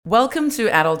Welcome to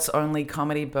Adults Only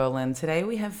Comedy Berlin. Today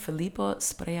we have Filippo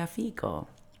Spreafico.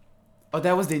 Oh,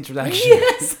 that was the introduction.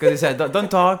 Yes. Because he said, don't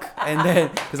talk. And then,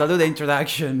 because I'll do the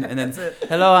introduction. And then,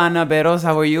 hello, Anna Beros.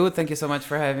 How are you? Thank you so much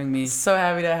for having me. So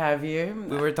happy to have you.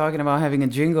 We were talking about having a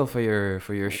jingle for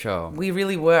your show. We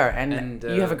really were, and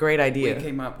you have a great idea. We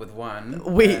came up with one.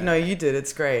 No, you did.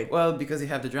 It's great. Well, because you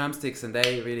have the drumsticks and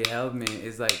they really helped me.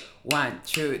 It's like 1,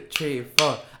 2, 3,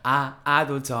 4.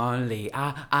 Adults only.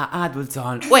 Adults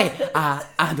only. Wait.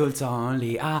 Adults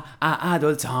only.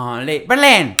 Adults only.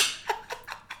 Berlin.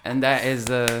 And that is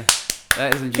the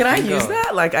Can I use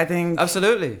that? Like, I think.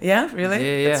 Absolutely. Yeah, really?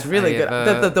 Yeah. It's really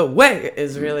good. The way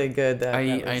is really good.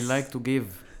 I like to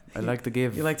give. I like to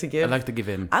give. You like to give? I like to give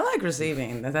in. I like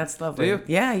receiving. That's lovely. Do you?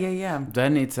 Yeah.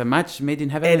 Then it's a match made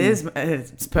in heaven. It is.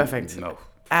 It's perfect. No.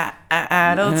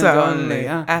 Adults only.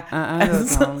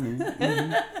 Adults only.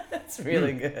 That's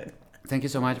really good. Thank you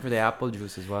so much for the apple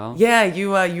juice as well. Yeah,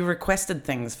 you requested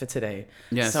things for today.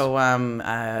 Yes. So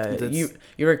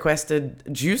you requested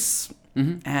juice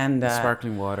and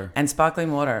Sparkling water. and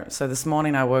sparkling water. So this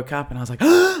morning I woke up and I was like,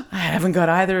 oh, I haven't got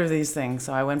either of these things.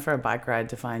 So I went for a bike ride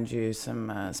to find you some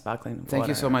sparkling water. Thank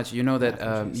you so much. You know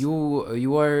that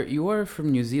you are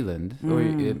from New Zealand,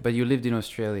 but you lived in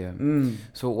Australia.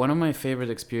 So one of my favorite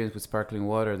experience with sparkling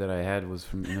water that I had was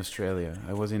in Australia.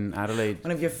 I was in Adelaide.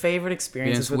 One of your favorite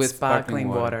experiences with sparkling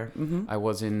water. I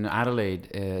was in Adelaide,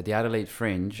 the Adelaide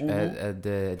Fringe, at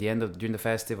the end of during the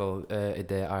festival in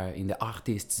the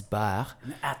Artists Bar.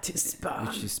 Artist bar.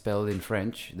 Which is spelled in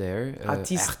French there.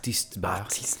 Artist bar.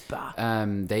 Artist bar.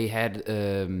 They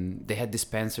had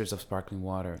dispensers of sparkling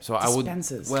water. So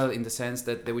Dispensers? in the sense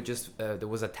that they would just there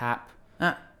was a tap,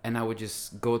 and I would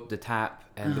just go to the tap,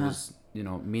 and there was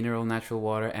mineral natural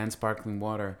water and sparkling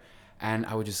water, and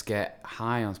I would just get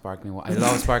high on sparkling water. I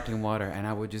love sparkling water, and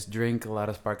I would just drink a lot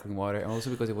of sparkling water. And also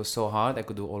because it was so hot, I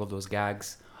could do all of those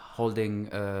gags, holding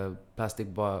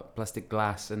plastic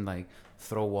glass and like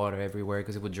throw water everywhere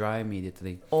because it would dry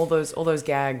immediately. All those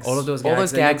gags. All those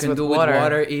gags you can with do water. with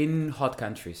water in hot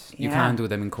countries. You Yeah. can't do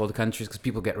them in cold countries because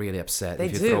people get really upset They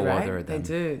if you do, throw right? water at them. They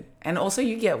do. And also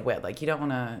you get wet. Like you don't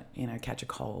want to, catch a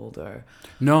cold or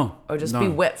just No. be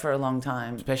wet for a long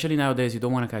time. Especially nowadays, you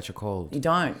don't want to catch a cold. You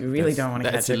don't. You really don't want to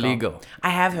catch That's a cold. illegal. I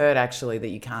have heard actually that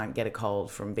you can't get a cold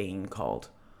from being cold.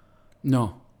 No.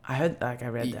 I heard I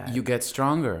read that. You get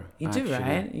stronger. You do, actually.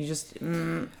 right? You just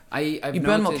I've you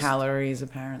burn more noticed- calories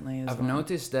apparently as I've well.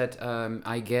 noticed that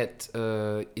I get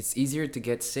it's easier to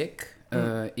get sick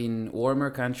in warmer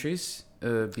countries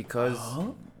because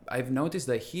I've noticed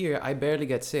that here I barely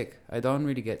get sick. I don't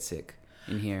really get sick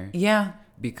in here Yeah.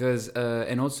 because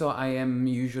and also I am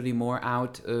usually more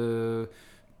out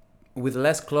with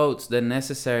less clothes than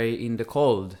necessary in the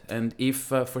cold. And if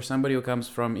for somebody who comes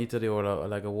from Italy or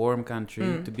like a warm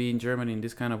country to be in Germany in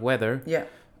this kind of weather, Yeah.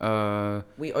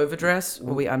 We overdress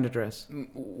or we underdress?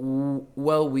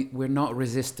 well, we're not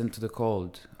resistant to the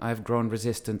cold. I've grown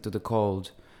resistant to the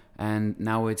cold, and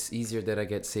now it's easier that I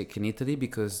get sick in Italy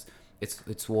because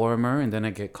it's warmer, and then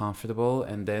I get comfortable,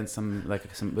 and then a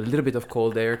little bit of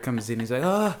cold air comes in. It's like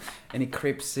and it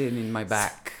creeps in my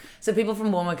back. So people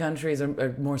from warmer countries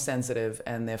are more sensitive,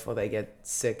 and therefore they get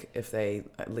sick if they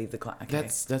leave the climate. Okay.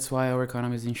 That's why our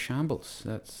economy is in shambles.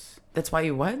 That's why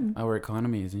you what? Our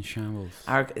economy is in shambles.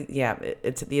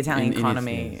 It's the Italian In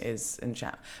economy Italy. is in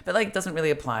sham, but like doesn't really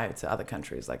apply to other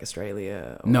countries like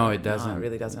Australia. No, it doesn't. No, it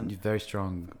really doesn't. Very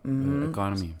strong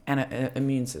economy. And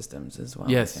immune systems as well.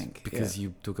 Yes, I think. because you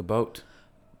took a boat. to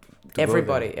go there.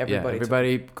 Everybody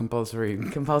Everybody compulsory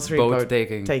boat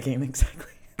taking. taking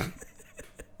exactly.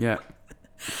 Yeah.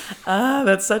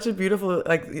 That's such a beautiful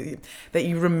that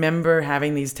you remember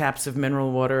having these taps of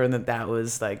mineral water, and that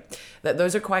was like that.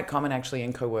 Those are quite common actually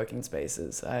in co-working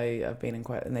spaces. I've been in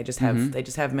quite, and they just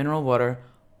have mineral water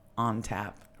on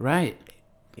tap. Right.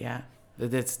 Yeah.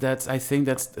 I think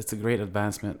that's a great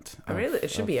advancement.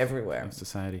 It should be everywhere. Of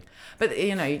society. But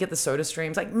you get the soda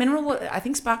streams like mineral water. I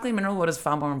think sparkling mineral water is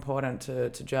far more important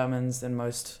to Germans than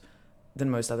most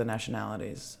other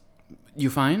nationalities. You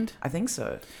find? I think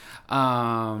so.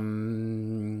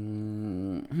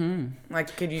 Like,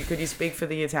 could you speak for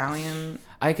the Italian?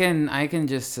 I can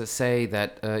just say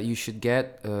that you should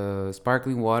get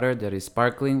sparkling water that is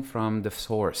sparkling from the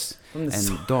source,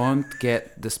 don't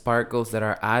get the sparkles that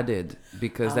are added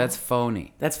because that's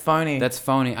phony. That's phony. That's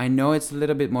phony. I know it's a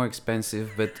little bit more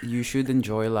expensive, but you should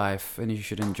enjoy life and you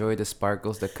should enjoy the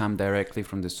sparkles that come directly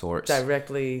from the source.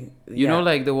 Directly. You know,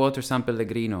 like the water San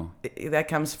Pellegrino. That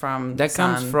comes from.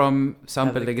 Comes from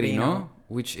San Pellegrino. Pellegrino,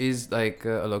 which is like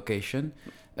a location.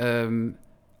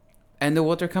 And the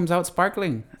water comes out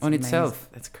sparkling on amazing. itself.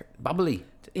 That's bubbly.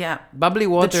 Yeah. Bubbly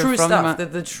water The true from stuff. the,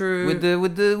 The true... with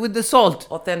the salt.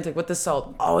 Authentic with the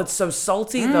salt. Oh, it's so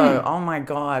salty though. Oh my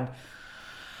God.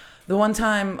 The one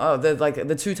time,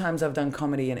 the two times I've done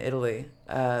comedy in Italy,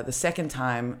 the second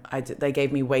time they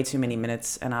gave me way too many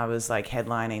minutes, and I was like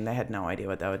headlining. They had no idea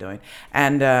what they were doing,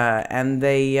 and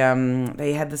they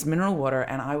had this mineral water,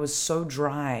 and I was so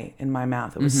dry in my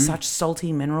mouth. It was such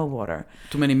salty mineral water.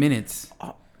 Too many minutes.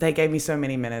 Oh, they gave me so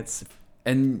many minutes.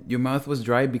 And your mouth was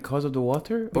dry because of the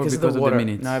water, or because of the water.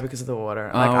 minutes? No, because of the water.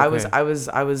 Oh, Like okay. I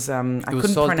couldn't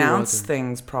salty pronounce water.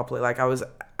 things properly. Like I was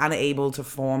unable to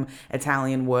form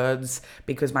Italian words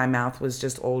because my mouth was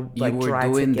just all like you were dry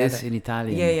doing together. this in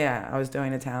Italian. Yeah. I was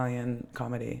doing Italian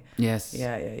comedy. Yes.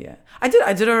 Yeah. I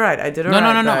did all right. I did all No,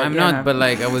 right. no. I'm not. But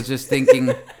like, I was just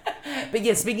thinking. But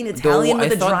yeah, speaking Italian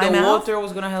with I a thought dry the mouth. water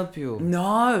was gonna help you.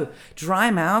 No, dry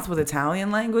mouth with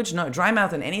Italian language. No, dry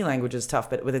mouth in any language is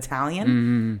tough, but with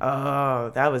Italian,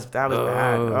 oh, that was bad.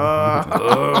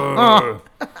 Oh.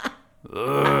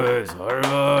 It's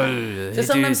horrible. So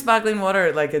sometimes sparkling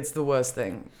water, like it's the worst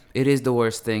thing. It is the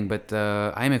worst thing, but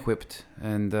I'm equipped,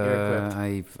 and You're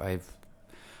equipped.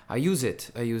 I use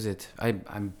it.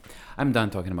 I'm done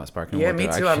talking about sparkling water. Yeah, me too.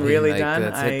 Actually. I'm really Like, done.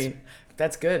 That's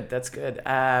it. That's good.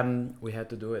 We had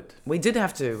to do it. We did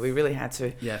have to. We really had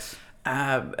to. Yes.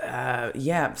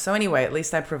 Yeah. So anyway, at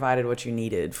least I provided what you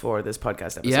needed for this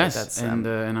podcast episode. Yes, That's, and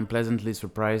I'm pleasantly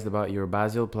surprised about your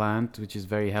basil plant, which is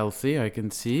very healthy. I can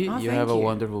see Oh, you thank have a you.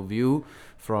 wonderful view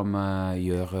from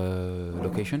your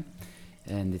location,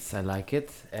 and I like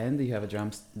it. And you have a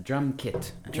drum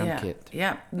kit.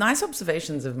 Yeah. Nice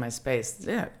observations of my space.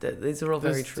 Yeah, these are all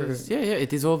very true. Yeah,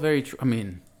 it is all very true.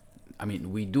 I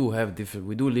mean, we do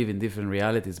live in different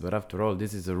realities, but after all,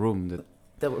 this is a room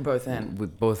That we're both in. we're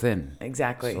both in.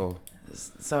 Exactly. So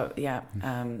So yeah,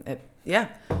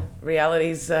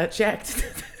 reality's checked.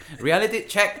 reality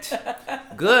checked.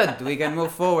 Good. We can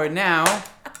move forward now.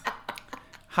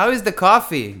 How is the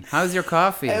coffee? How's your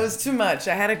coffee? It was too much.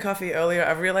 I had a coffee earlier.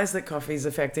 I've realized that coffee is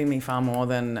affecting me far more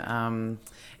than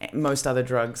most other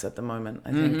drugs at the moment.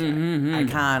 I think I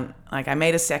can't. Like, I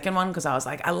made a second one because I was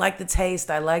like, I like the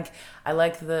taste. I like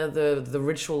the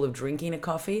ritual of drinking a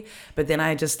coffee. But then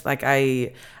I just like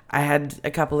I had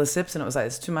a couple of sips and it was like,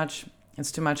 it's too much.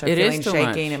 It's too much. I'm feeling too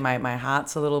shaking much. and my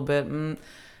heart's a little bit,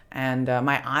 and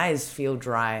my eyes feel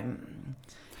dry.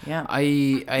 Yeah.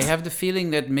 I have the feeling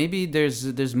that maybe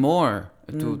there's more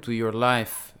to your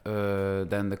life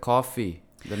than the coffee.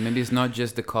 That maybe it's not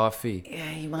just the coffee.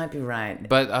 Yeah, you might be right.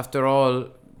 But after all,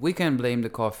 we can blame the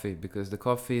coffee because the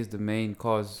coffee is the main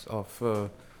cause of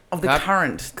the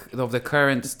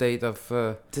current state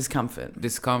of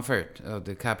discomfort. of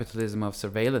the capitalism of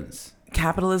surveillance.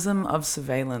 Capitalism of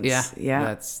surveillance. Yeah.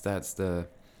 That's the.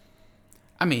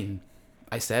 I mean,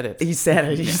 I said it. You said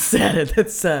it. You said it.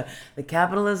 That's the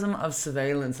capitalism of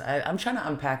surveillance. I'm trying to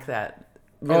unpack that.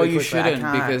 Really you quickly.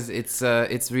 shouldn't because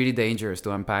it's really dangerous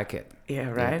to unpack it. Yeah,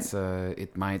 right.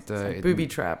 It might booby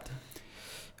trapped.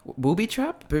 Booby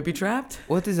trap? Booby trapped?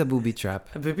 What is a booby trap?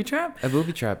 A booby trap? A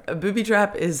booby trap. A booby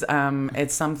trap is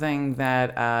it's something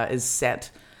that is set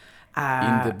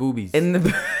in the boobies. In the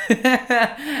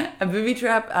a booby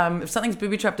trap. If something's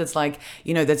booby trapped, it's like,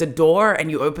 there's a door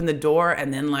and you open the door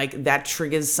and then like that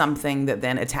triggers something that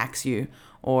then attacks you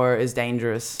or is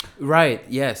dangerous. Right.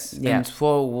 Yes. Yeah. And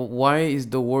why is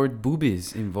the word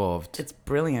boobies involved? It's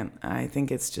brilliant. I think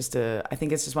it's just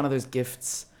one of those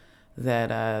gifts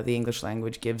that the English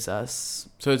language gives us.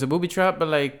 So it's a booby trap, but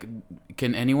like,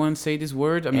 can anyone say this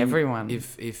word? I mean, everyone.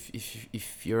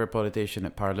 If you're a politician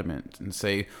at Parliament and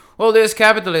say, "Well, this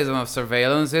capitalism of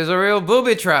surveillance is a real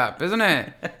booby trap, isn't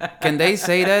it?" Can they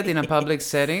say that in a public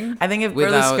setting? I think if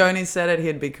Berlusconi said it,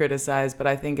 he'd be criticized. But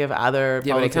I think if other but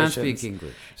he can't politicians, speak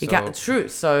English. He can't. True.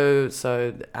 So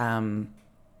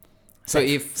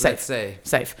if let's say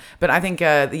safe, but I think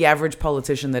the average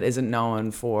politician that isn't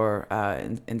known for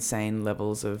insane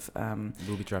levels of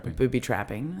booby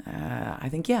trapping, I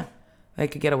think they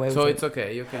could get away with it. So it's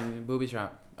okay. You can booby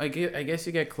trap. I guess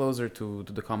you get closer to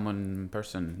the common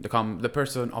person, the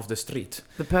person of the street.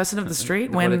 The person of the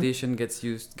street. The politician gets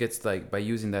like by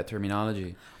using that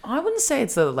terminology. I wouldn't say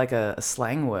it's a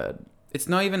slang word. It's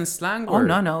not even a slang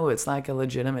word. Oh, no. It's like a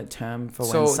legitimate term for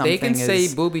when something is... So they can say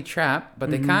booby trap,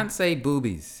 but they can't say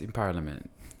boobies in Parliament.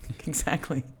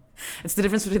 Exactly. It's the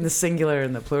difference between the singular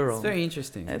and the plural. It's very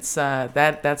interesting. It's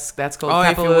that's called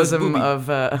capitalism of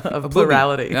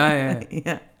plurality.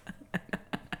 Yeah.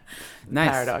 Nice.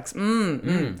 Paradox. We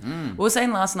were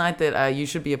saying last night that you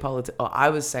should be a politician. I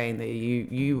was saying that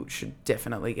you should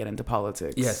definitely get into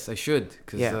politics. Yes, I should.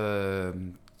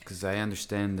 Because I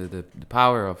understand the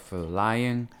power of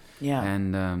lying Yeah.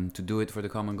 and to do it for the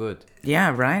common good.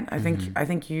 Yeah, right. I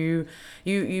think you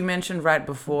mentioned right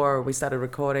before we started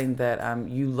recording that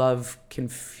you love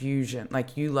confusion.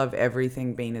 Like you love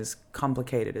everything being as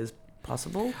complicated as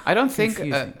possible. I don't think.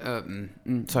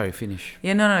 Sorry, finish.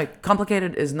 Yeah, no.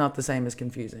 Complicated is not the same as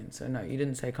confusing. So no, you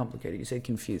didn't say complicated. You said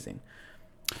confusing.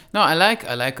 No, I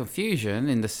like confusion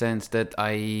in the sense that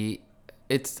I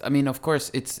mean, of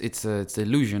course, it's the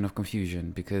illusion of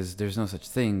confusion, because there's no such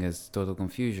thing as total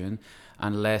confusion,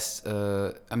 unless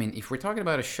I mean, if we're talking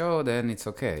about a show, then it's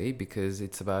okay, because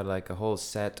it's about like a whole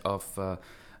set of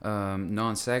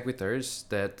non sequiturs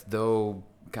that, though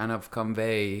kind of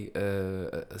convey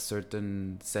a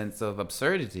certain sense of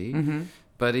absurdity,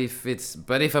 but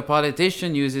if a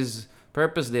politician uses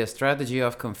purposely a strategy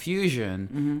of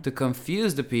confusion to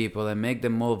confuse the people and make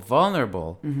them more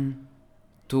vulnerable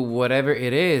to whatever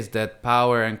it is that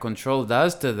power and control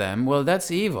does to them, well, that's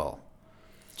evil.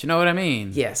 Do you know what I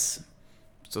mean? Yes.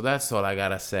 So that's all I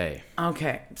gotta say.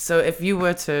 Okay. So if you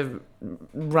were to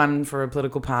run for a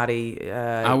political party,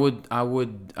 I would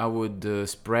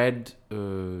spread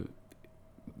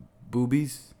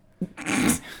boobies.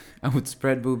 I would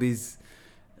spread boobies,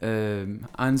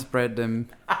 unspread them,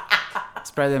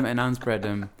 spread them and unspread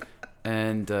them,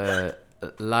 and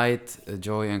light,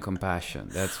 joy, and compassion.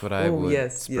 That's what I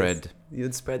would spread. Yes.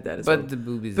 You'd spread that as well. But the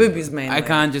boobies. Boobies mainly. I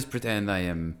can't just pretend I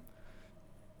am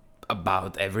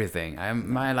about everything.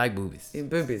 I like boobies. Yeah,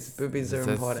 boobies are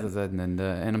important. And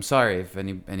I'm sorry if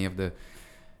any of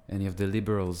the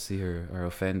liberals here are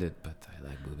offended, but I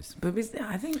like boobies. Boobies.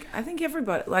 I think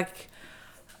everybody like.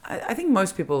 I think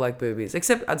most people like boobies,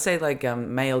 except I'd say like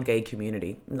male gay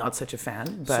community. Not such a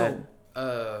fan, but. So,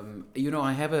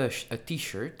 I have a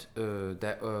T-shirt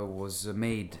that was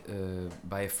made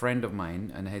by a friend of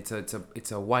mine, and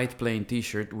it's a white plain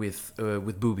T-shirt with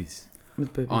boobies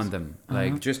on them,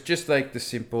 like just like the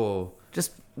simple,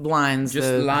 just lines, just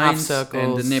the lines half circles,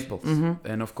 and the nipples.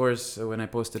 And of course, when I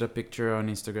posted a picture on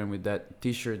Instagram with that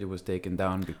T-shirt, it was taken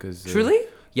down because truly,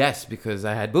 yes, because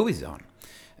I had boobies on.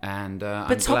 And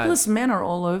but topless men are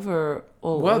all over.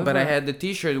 But I had the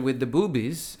T-shirt with the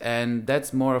boobies, and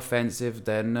that's more offensive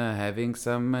than having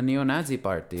some neo-Nazi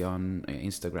party on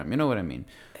Instagram. You know what I mean?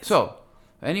 So,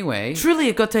 anyway, truly,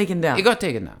 it got taken down. It got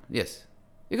taken down. Yes,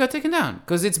 it got taken down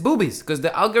because it's boobies. Because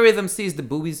the algorithm sees the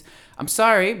boobies. I'm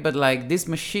sorry, but like these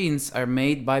machines are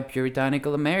made by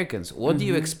puritanical Americans. What do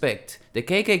you expect? The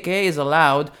KKK is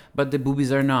allowed, but the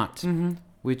boobies are not.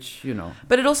 Which,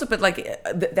 But it also,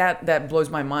 that blows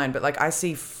my mind. But like, I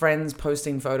see friends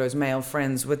posting photos, male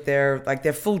friends, with their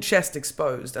full chest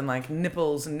exposed and like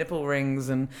nipples and nipple rings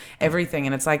and everything.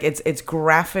 And it's like, it's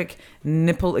graphic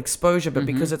nipple exposure, but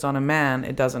because it's on a man,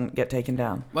 it doesn't get taken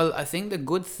down. Well, I think the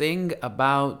good thing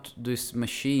about these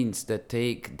machines that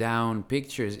take down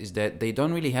pictures is that they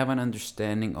don't really have an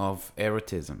understanding of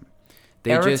erotism.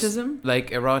 Erotism? Just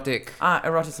like erotic.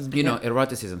 Eroticism.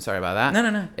 Eroticism. Sorry about that.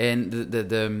 No.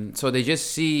 And so they just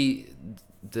see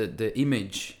the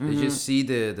image. They just see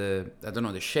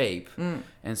the shape,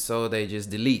 and so they just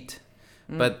delete.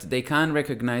 But they can't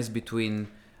recognize between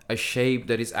a shape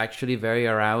that is actually very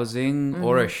arousing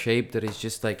or a shape that is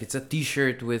just like it's a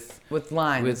T-shirt with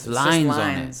lines. With lines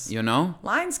on it.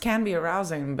 Lines can be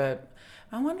arousing, but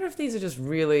I wonder if these are just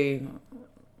really,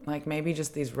 like maybe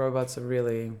just these robots are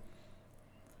really.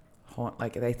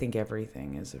 Like they think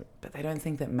everything is, but they don't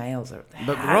think that males are.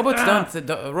 But robots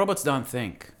don't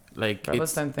think. Like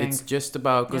robots don't think. It's just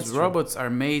about because robots are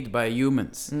made by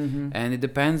humans, and it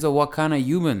depends on what kind of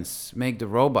humans make the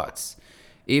robots.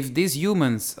 If these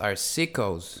humans are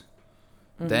sickos,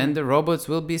 then the robots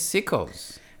will be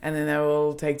sickos, and then they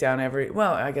will take down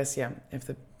Well, I guess if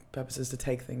the purpose is to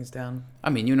take things down. I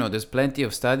mean, there's plenty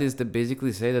of studies that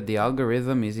basically say that the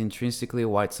algorithm is intrinsically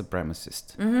white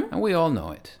supremacist. And we all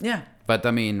know it. Yeah. But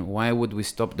I mean, why would we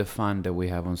stop the fun that we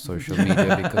have on social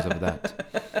media because of that?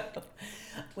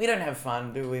 We don't have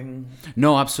fun, do we?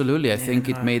 No, absolutely. I think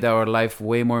it made our life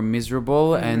way more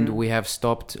miserable, and we have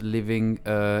stopped living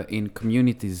in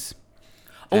communities.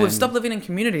 We've stopped living in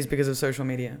communities because of social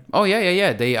media. Oh,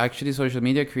 yeah. Social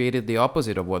media created the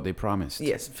opposite of what they promised.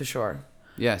 Yes, for sure.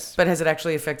 Yes. But has it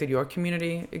actually affected your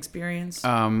community experience?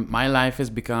 My life has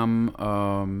become...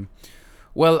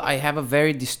 I have a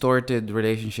very distorted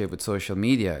relationship with social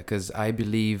media because I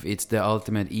believe it's the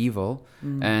ultimate evil.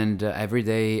 And every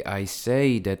day I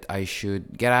say that I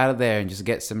should get out of there and just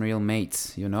get some real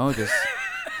mates,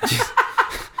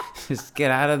 just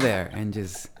get out of there and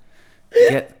just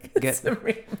get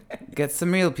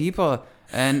some real people.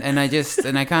 And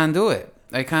I can't do it.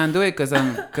 I can't do it because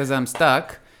I'm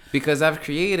stuck. Because I've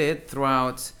created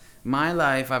throughout my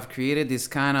life, I've created this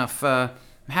kind of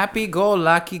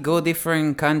happy-go-lucky, go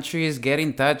different countries, get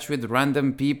in touch with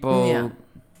random people,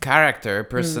 character,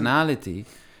 personality.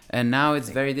 And now it's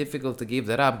very difficult to give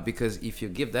that up, because if you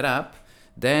give that up,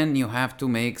 then you have to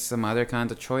make some other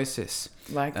kind of choices.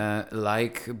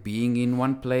 Like being in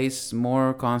one place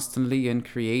more constantly and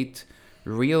create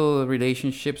real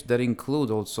relationships that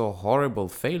include also horrible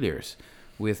failures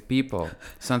with people.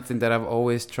 Something that I've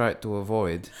always tried to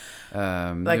avoid.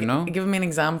 Give me an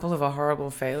example of a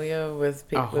horrible failure with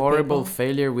people. A horrible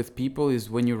failure with people is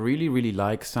when you really, really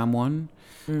like someone.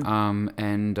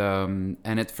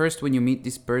 And at first when you meet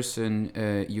this person,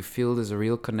 you feel there's a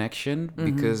real connection,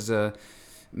 because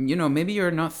maybe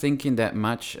you're not thinking that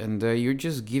much, and you're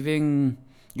just giving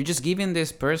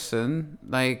this person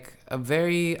like a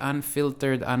very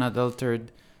unfiltered,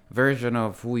 unadulterated version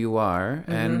of who you are,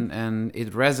 and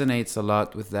it resonates a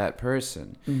lot with that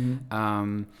person.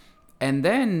 And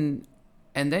then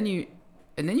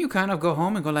you kind of go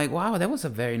home and go like, wow, that was a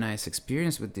very nice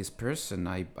experience with this person.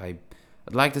 I'd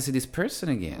like to see this person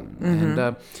again.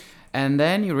 And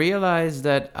then you realize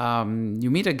that you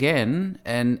meet again,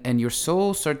 and you're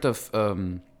so sort of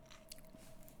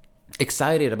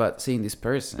excited about seeing this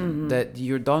person that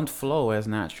you don't flow as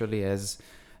naturally as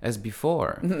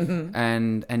before.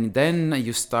 And then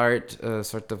you start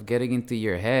sort of getting into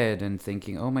your head and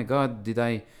thinking, oh my God,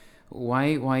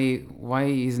 why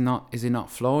is it not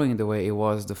flowing the way it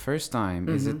was the first time?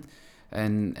 Is it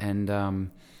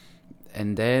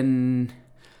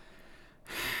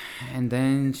and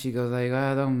then she goes like,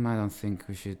 I don't think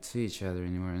we should see each other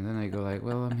anymore. And then I go like,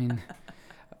 well, I mean,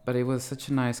 but it was such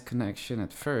a nice connection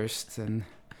at first, and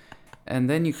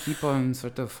then you keep on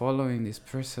sort of following this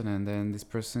person, and then this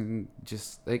person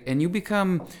just like, and you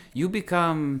become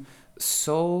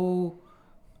so,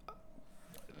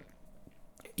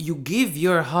 you give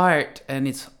your heart, and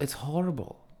it's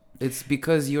horrible. It's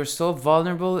because you're so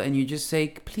vulnerable, and you just say,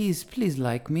 please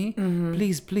like me,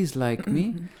 please like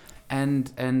me.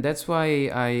 And that's why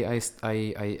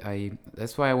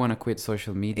that's why I want to quit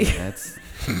social media. That's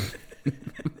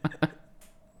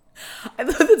I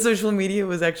thought that social media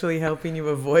was actually helping you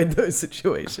avoid those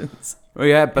situations. Oh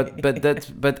yeah,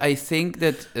 but I think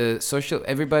that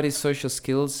everybody's social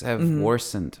skills have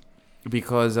worsened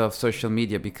because of social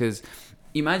media. Because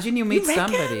imagine you meet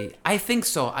somebody. I think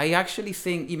so. I actually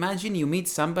think. Imagine you meet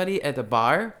somebody at a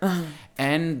bar,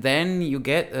 and then you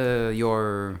get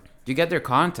their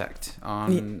contact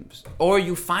on, or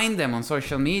you find them on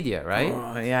social media, right?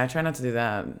 Oh, yeah, I try not to do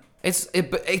that. It's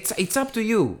up to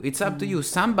you. It's up to you.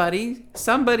 Somebody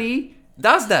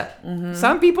does that.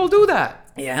 Some people do that.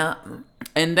 Yeah.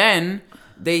 And then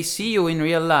they see you in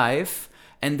real life,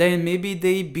 and then maybe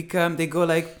they go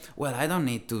like, well, I don't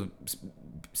need to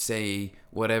say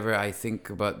whatever I think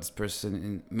about this person,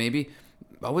 and maybe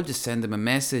I will just send them a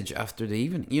message after the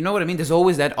evening. You know what I mean? There's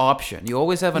always that option. You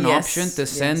always have an option to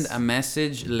send a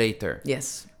message later.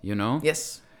 Yes. You know?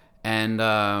 Yes. And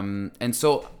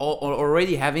so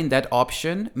already having that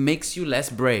option makes you less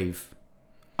brave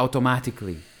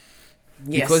automatically.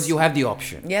 Yes. Because you have the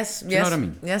option. Yes. You know what I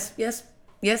mean? Yes.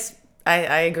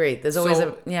 I agree. There's always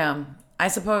I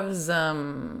suppose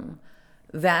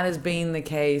that has been the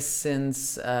case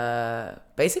since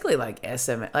basically like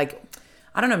SMS, like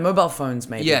I don't know, mobile phones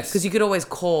maybe. Yes. Because you could always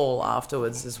call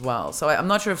afterwards as well. So I'm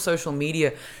not sure if social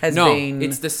media has been... No,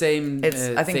 it's the same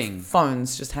I think thing.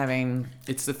 Phones just having...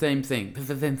 It's the same thing. It's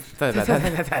the same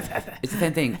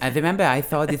thing. I remember I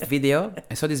saw this video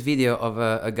of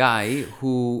a guy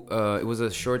who... it was a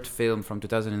short film from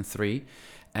 2003.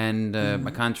 And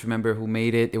I can't remember who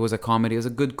made it. It was a comedy. It was a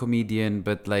good comedian,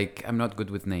 but like I'm not good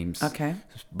with names. Okay.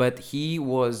 But he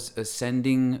was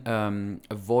sending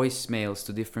voicemails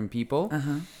to different people,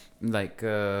 like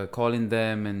calling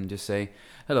them and just say,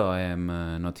 "Hello, I am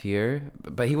not here."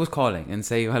 But he was calling and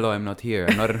say, "Hello, I'm not here.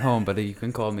 I'm not at home, but you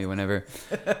can call me whenever."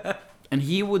 And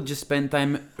he would just spend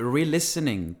time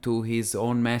re-listening to his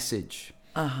own message.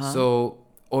 So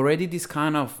already this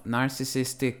kind of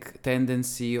narcissistic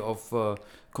tendency of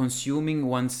consuming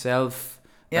oneself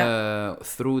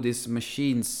through these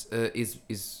machines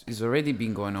is already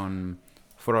been going on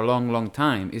for a long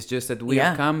time. It's just that we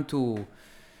have come to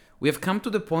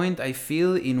the point, I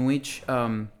feel, in which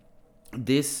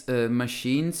these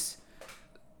machines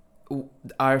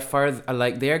are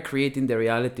they are creating the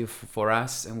reality for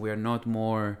us, and we are not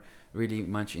more really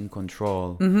much in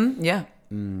control.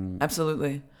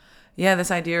 Absolutely. Yeah, this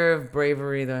idea of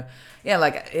bravery, we'd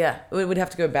have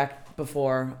to go back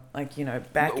before, like, you know,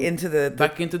 back into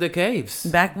the caves.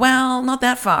 Well, not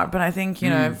that far, but I think,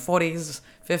 40s,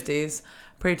 50s,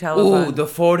 pre-telephone. Ooh, the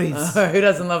 40s. Who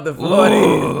doesn't love the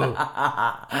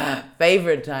 40s?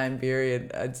 Favorite time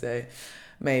period, I'd say.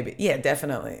 maybe. Yeah,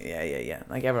 definitely. Yeah.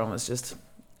 Like everyone was just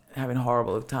having a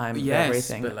horrible time with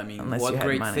everything. But I mean, unless what you had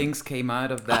great money. things came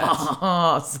out of that?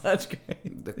 Oh, such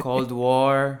great. The Cold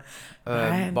War,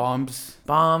 Right. bombs,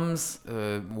 Bombs,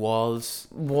 walls,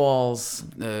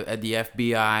 at the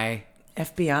FBI.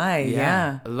 FBI,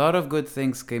 yeah. A lot of good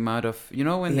things came out of,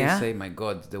 when Yeah. they say, my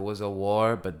God, there was a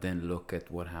war, but then look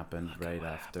at what happened right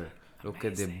after. Look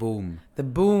at the boom. The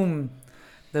boom.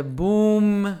 The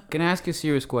boom. Can I ask you a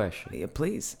serious question? Yeah,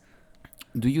 please.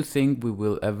 Do you think we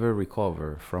will ever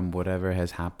recover from whatever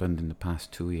has happened in the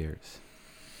past 2 years?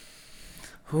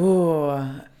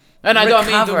 Ooh. And I don't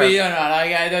mean to Recover. be,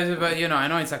 I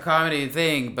know it's a comedy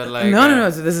thing, but like... No.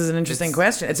 So this is an interesting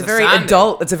question. It's a very Sunday.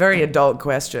 adult. It's a very adult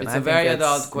question. It's I a think very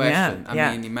adult question. Yeah,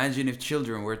 I mean, imagine if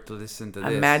children were to listen to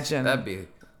this. Imagine. That'd be...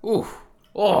 Ooh.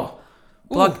 Oh.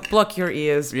 block your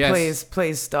ears, Yes.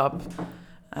 Please stop.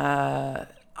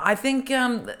 I think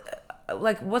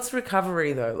like what's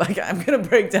recovery though? Like I'm gonna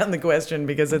break down the question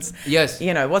because it's Yes.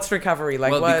 What's recovery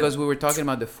like? Well, what? because we were talking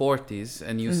about the 40s,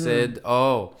 and you said,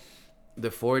 oh, the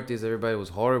 40s, everybody was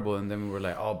horrible, and then we were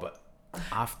like, oh, but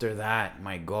after that,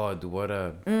 my God, what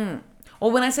a...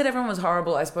 Well, when I said everyone was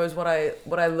horrible, I suppose what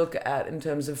I look at in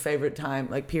terms of favorite time,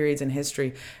 like periods in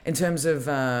history, in terms of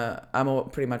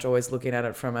pretty much always looking at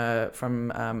it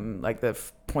from like the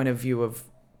point of view of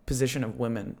position of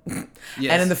women.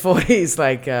 Yes. And in the 40s,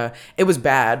 like it was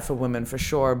bad for women for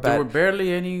sure, but There were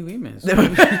barely any women. So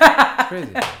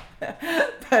crazy.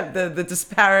 but the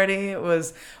disparity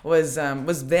was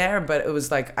there, but it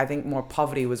was like I think more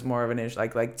poverty was more of an issue.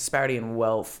 Like disparity in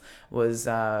wealth was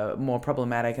more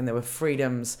problematic, and there were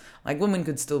freedoms. Like women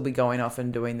could still be going off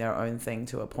and doing their own thing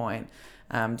to a point,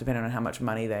 depending on how much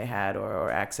money they had or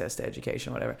access to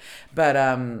education, whatever.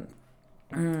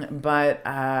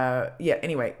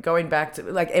 Anyway, going back to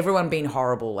like everyone being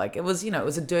horrible, like it was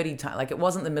a dirty time. Like it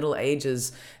wasn't the Middle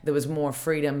Ages. There was more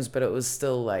freedoms, but it was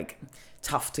still like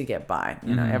tough to get by.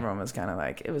 Everyone was kind of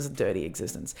like, it was a dirty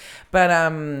existence.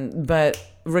 But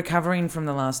recovering from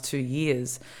the last 2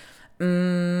 years,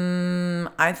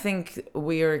 I think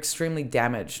we are extremely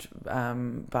damaged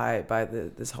by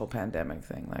this whole pandemic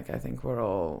thing. Like I think we're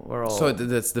all. So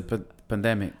that's the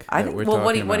pandemic. I think. Well,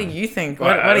 what do you think?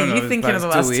 Well, What are you thinking of the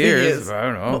last 2 years? I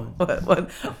don't know.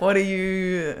 What are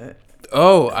you?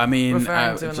 Oh, I mean,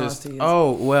 Referring to in the last 2 years.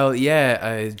 oh well,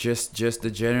 yeah. Just the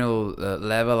general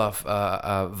level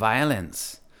of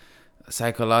violence,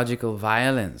 psychological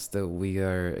violence that we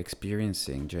are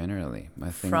experiencing generally.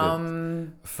 I think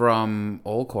from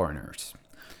all corners.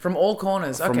 From all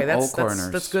corners. From Okay, all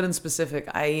corners. That's good and specific.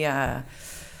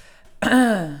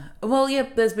 Well, yeah,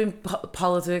 there's been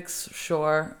politics,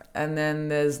 sure, and then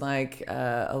there's like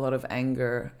a lot of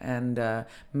anger and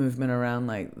movement around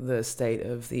like the state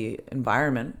of the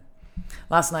environment.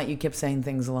 Last night you kept saying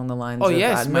things along the lines of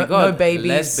yes, my no, God, no babies,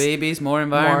 less babies, more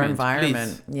environment.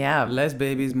 Please. Yeah, Less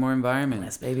babies, more environment.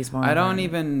 less babies, more. I don't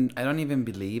even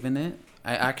believe in it.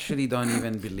 I actually don't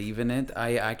even believe in it.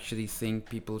 I actually think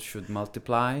people should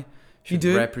multiply. You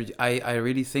do? I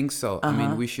really think so. I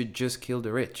mean, we should just kill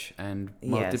the rich and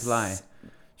multiply. Yes.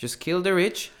 Just kill the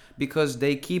rich because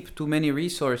they keep too many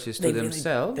resources to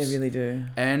themselves. They really do.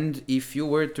 And if you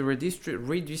were to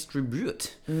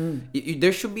redistribute,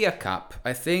 there should be a cap.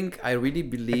 I really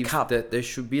believe that there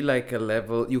should be like a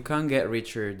level. You can't get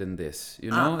richer than this.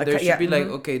 There should be like,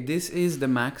 okay, this is the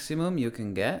maximum you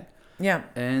can get. Yeah.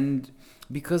 And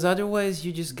because otherwise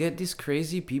you just get these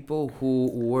crazy people who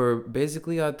were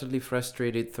basically utterly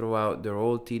frustrated throughout their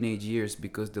whole teenage years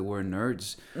because they were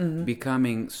nerds,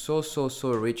 becoming so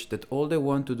rich that all they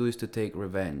want to do is to take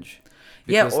revenge.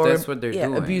 Because that's what they're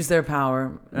doing. Abuse their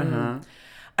power.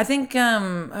 I think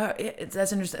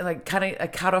that's interesting. Like cutting a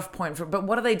cutoff point for, but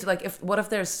what do they do? Like, what if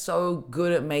they're so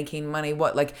good at making money?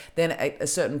 What like then at a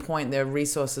certain point their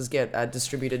resources get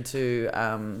distributed to.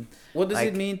 What does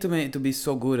it mean to be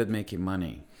so good at making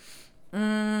money?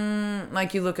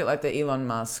 Like you look at like the Elon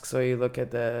Musks, or you look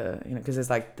at the because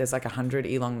there's like 100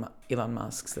 Elon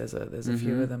Musks. There's a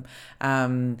few of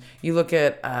them. You look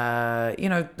at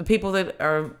the people that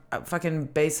are fucking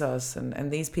Bezos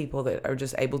and these people that are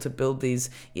just able to build these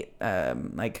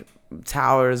like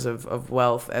towers of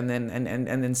wealth and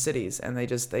then cities, and they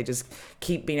just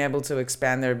keep being able to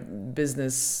expand their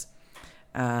business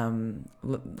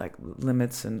like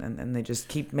limits and they just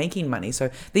keep making money. So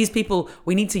these people,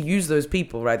 we need to use those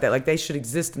people, right? That like they should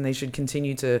exist and they should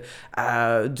continue to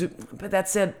do. But that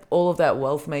said, all of that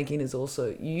wealth making is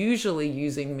also usually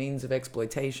using means of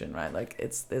exploitation, right? Like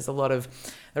there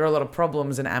are a lot of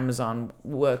problems in Amazon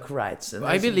work rights.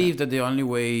 I believe that the only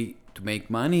way to make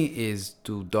money is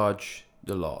to dodge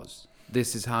the laws.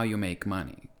 This is how you make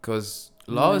money, because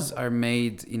Laws are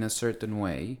made in a certain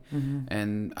way,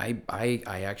 and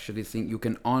I actually think you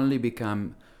can only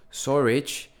become so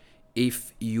rich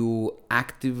if you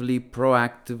actively,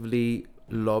 proactively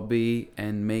lobby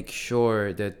and make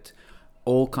sure that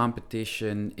all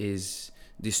competition is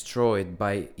destroyed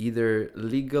by either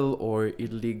legal or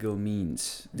illegal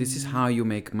means. This is how you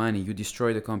make money. You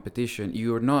destroy the competition.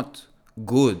 You're not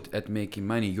good at making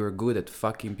money. You're good at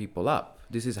fucking people up.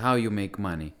 This is how you make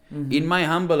money. In my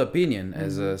humble opinion,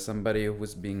 as somebody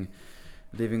who's been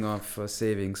living off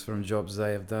savings from jobs I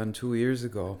have done 2 years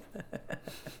ago.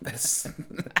 That's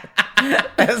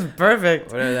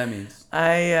perfect. Whatever that means.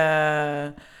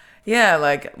 Yeah,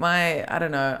 like I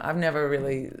don't know, I've never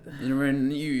really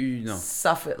You know.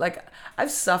 suffered, like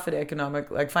I've suffered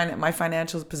my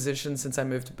financial position since I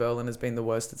moved to Berlin has been the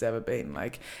worst it's ever been.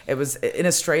 Like it was in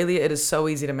Australia, it is so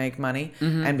easy to make money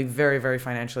and be very, very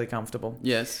financially comfortable.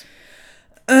 Yes.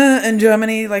 In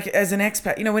Germany, like as an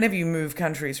expat, whenever you move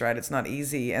countries, right, it's not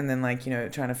easy. And then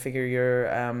trying to figure your,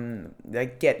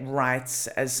 get rights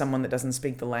as someone that doesn't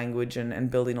speak the language and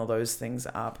building all those things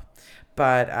up.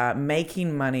 But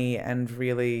making money and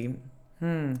really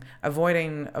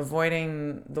avoiding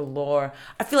the law.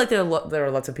 I feel like there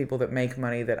are lots of people that make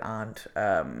money that aren't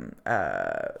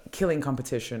killing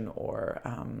competition or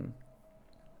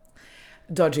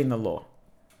dodging the law.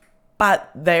 But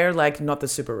they're not the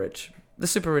super rich. The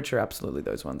super rich are absolutely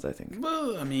those ones, I think.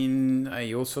 Well, I mean,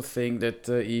 I also think that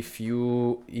if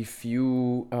you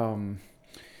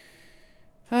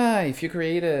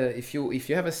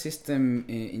have a system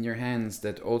in your hands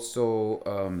that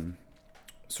also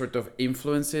sort of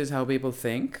influences how people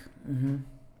think,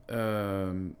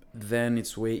 then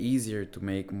it's way easier to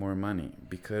make more money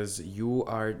because you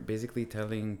are basically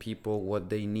telling people what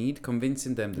they need,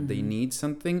 convincing them that they need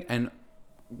something. And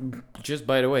just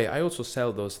by the way, I also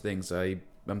sell those things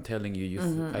I'm telling you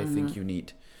I think you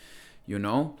need.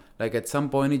 Like at some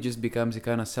point it just becomes a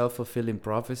kind of self-fulfilling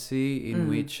prophecy in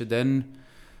which then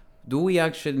do we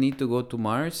actually need to go to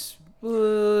Mars?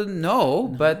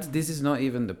 No, but this is not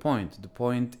even the point. The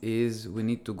point is we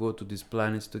need to go to these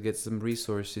planets to get some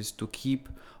resources to keep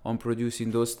on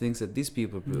producing those things that these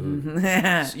people produce.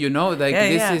 This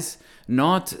is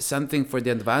not something for the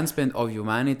advancement of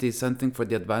humanity, it's something for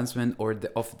the advancement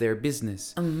of their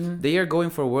business. They are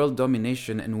going for world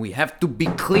domination and we have to be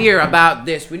clear about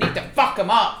this. We need to fuck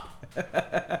them up.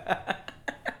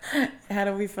 How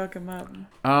do we fuck them up?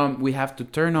 We have to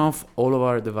turn off all of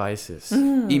our devices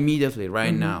immediately,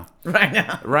 right now.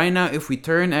 Right now, if we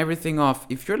turn everything off,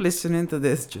 if you're listening to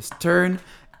this, just turn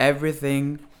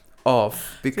everything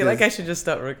off. Because I feel like I should just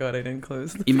start recording and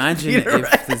close. Imagine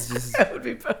if it's just... That would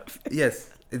be perfect. Yes.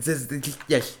 It's just...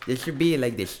 Yes. It should be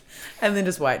like this. And then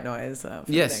just white noise.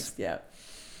 Yes. Yeah.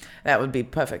 That would be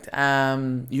perfect.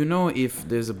 If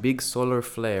there's a big solar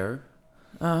flare...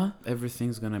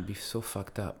 everything's gonna be so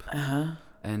fucked up.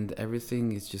 And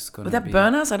everything is just gonna Would that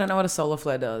burn us? I don't know what a solar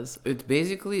flare does. It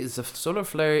basically is a solar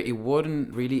flare. It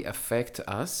wouldn't really affect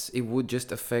us. It would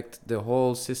just affect the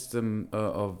whole system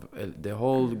of the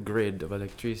whole grid of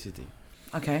electricity.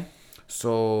 Okay.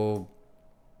 So,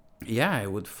 yeah,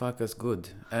 it would fuck us good.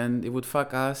 And it would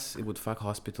fuck us. It would fuck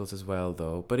hospitals as well,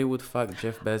 though. But it would fuck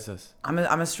Jeff Bezos. I'm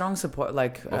a strong support,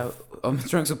 I'm a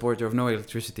strong supporter of no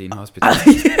electricity in hospitals.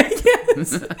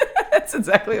 Yes. That's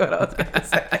exactly what I was going to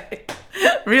say.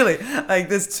 Really,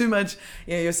 there's too much.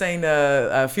 You're saying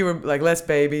fewer, less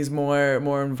babies,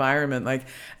 more environment.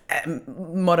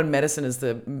 Modern medicine is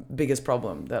the biggest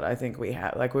problem that I think we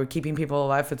have. We're keeping people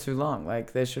alive for too long.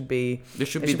 They should be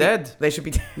dead. They should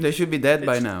be dead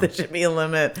by now. There should be a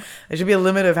limit. There should be a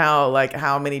limit of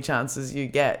how many chances you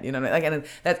get.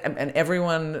 And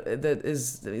everyone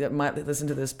that might listen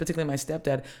to this, particularly my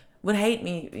stepdad, would hate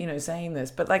me, saying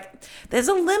this, but there's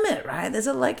a limit, right? There's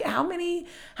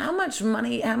how much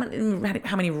money, how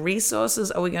many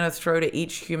resources are we going to throw to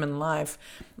each human life?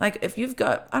 If you've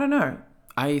got, I don't know.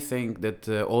 I think that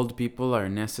old people are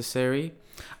necessary.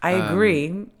 I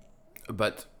agree.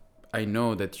 But I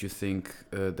know that you think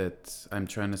that I'm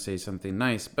trying to say something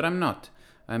nice, but I'm not.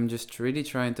 I'm just really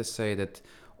trying to say that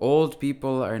old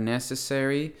people are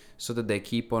necessary so that they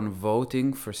keep on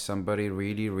voting for somebody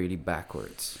really, really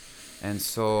backwards. And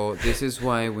so this is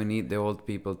why we need the old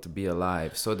people to be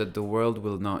alive, so that the world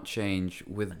will not change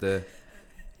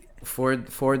for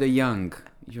the young.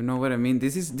 You know what I mean?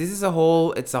 This is a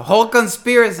whole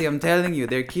conspiracy. I'm telling you,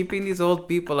 they're keeping these old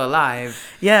people alive.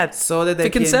 Yeah, so that they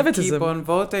can keep on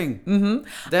voting. Mm-hmm.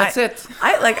 That's it.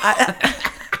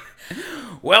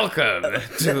 Welcome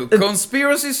to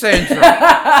Conspiracy Central.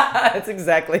 That's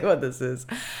exactly what this is.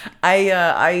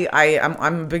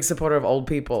 I'm a big supporter of old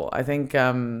people. I think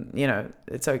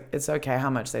it's okay how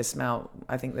much they smell.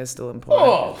 I think they're still important.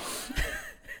 Oh.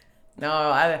 No,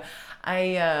 I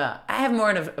have more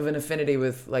of an affinity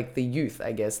with like the youth,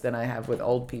 I guess, than I have with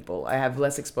old people. I have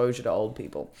less exposure to old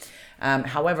people.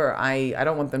 However, I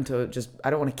don't want them to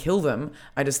I don't want to kill them.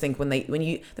 I just think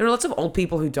there are lots of old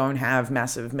people who don't have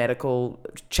massive medical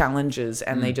challenges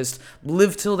and they just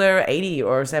live till they're 80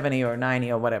 or 70 or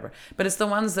 90 or whatever. But it's the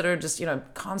ones that are just,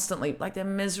 constantly like they're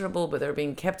miserable, but they're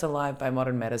being kept alive by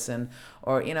modern medicine,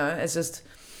 or, it's just.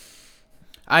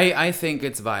 I think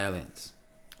it's violence.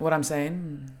 What I'm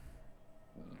saying?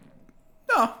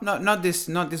 No, not this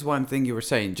one thing you were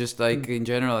saying. Just like in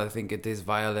general, I think it is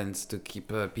violence to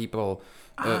keep people,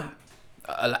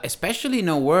 especially in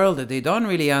a world that they don't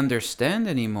really understand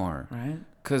anymore. Right.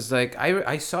 Because like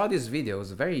I saw this video. It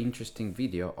was a very interesting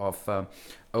video of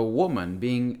a woman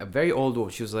being a very old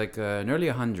woman. She was like nearly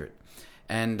 100.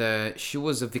 And she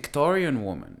was a Victorian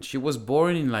woman. She was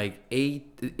born in like the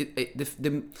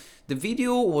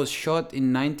video was shot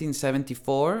in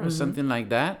 1974 or something like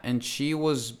that. And she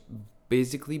was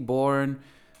basically born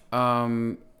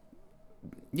pretty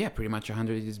much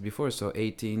 100 years before, so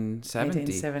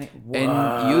 1870. Wow.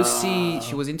 And you see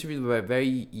she was interviewed by a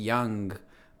very young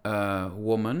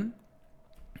woman,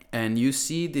 and you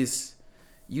see this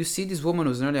woman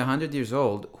who's nearly 100 years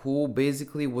old, who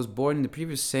basically was born in the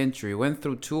previous century, went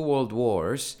through 2 world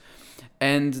wars.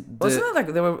 And wasn't it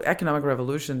like there were economic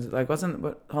revolutions? Like,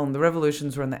 the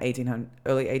revolutions were in the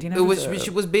early 1800s? She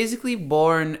was basically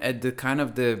born at the kind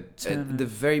of the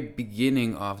very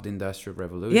beginning of the Industrial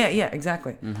Revolution. Yeah,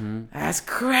 exactly. Mm-hmm. That's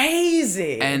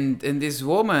crazy. And this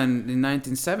woman in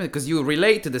 1970, because you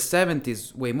relate to the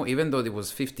 70s way more, even though it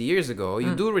was 50 years ago,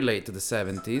 you do relate to the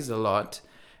 70s a lot.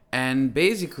 And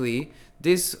basically,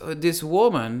 this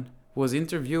woman was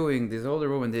interviewing this older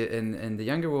woman, and the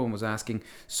younger woman was asking,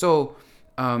 so,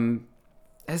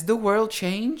 has the world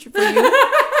changed for you?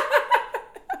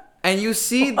 And you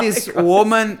see this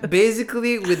woman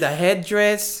basically with a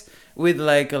headdress, with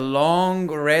like a long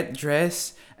red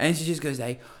dress, and she just goes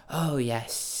like, oh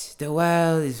yes, the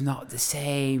world is not the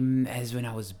same as when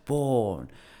I was born.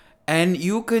 And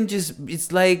you can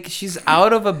it's like she's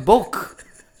out of a book.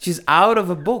 She's out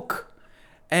of a book.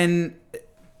 And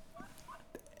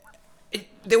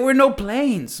there were no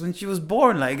planes when she was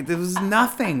born. Like, there was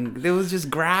nothing. There was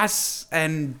just grass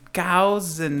and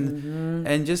cows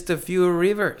and just a few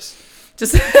rivers.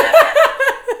 Just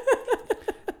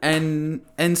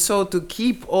and so to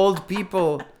keep old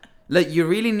people, like, you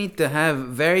really need to have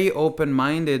very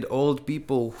open-minded old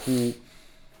people who,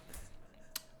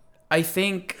 I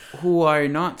think, who are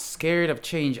not scared of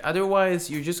change.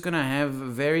 Otherwise, you're just gonna have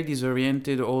very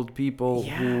disoriented old people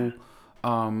who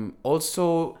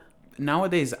also.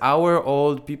 Nowadays, our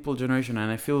old people generation,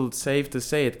 and I feel safe to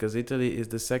say it because Italy is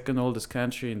the second oldest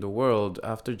country in the world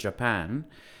after Japan.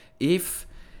 If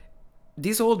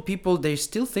these old people, they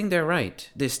still think they're right.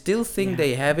 They still think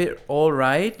they have it all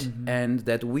right, and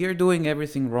that we are doing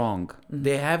everything wrong.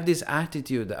 They have this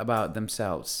attitude about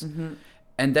themselves.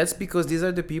 And that's because these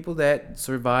are the people that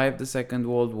survived the Second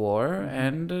World War,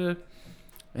 and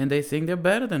they think they're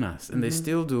better than us, and they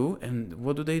still do. And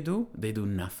what do? They do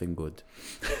nothing good.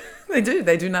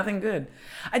 They do nothing good.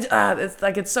 It's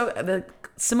so the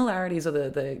similarities or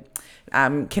the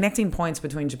connecting points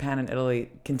between Japan and Italy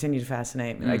continue to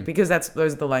fascinate me. Like, because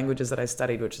those are the languages that I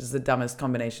studied, which is the dumbest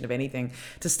combination of anything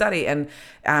to study. And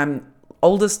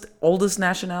oldest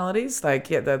nationalities, like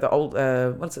the old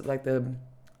what's it, like the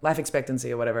life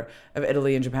expectancy or whatever of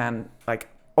Italy and Japan, like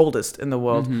oldest in the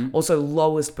world. Also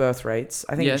lowest birth rates.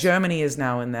 I think Germany is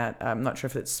now in that. I'm not sure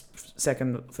if it's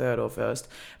second, third, or first,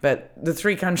 but the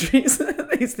 3 countries.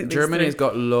 Germany has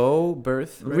got low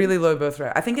birth rate. Really low birth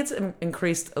rate. I think it's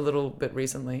increased a little bit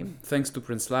recently, thanks to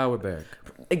Prince Lauerberg.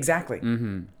 Exactly.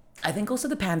 I think also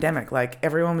the pandemic. Like,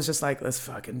 everyone was just like, let's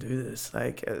fucking do this.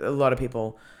 Like, a lot of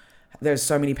people. There's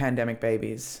so many pandemic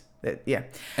babies.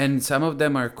 And some of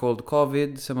them are called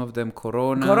COVID, some of them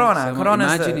Corona.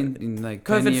 Imagine in like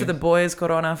COVID for the boys,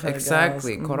 Corona for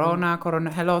exactly. the girls. Corona.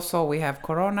 Hello, so we have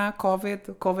Corona,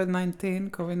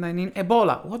 COVID-19,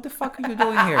 Ebola. What the fuck are you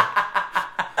doing here?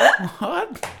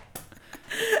 What?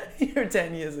 You're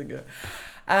 10 years ago.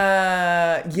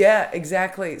 Yeah,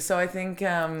 exactly. So I think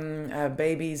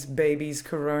babies,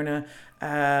 Corona.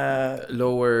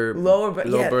 low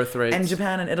yeah, birth rates. and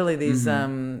Japan and Italy,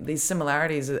 these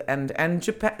similarities, and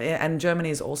Japan and Germany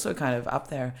is also kind of up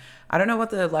there. I don't know what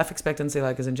the life expectancy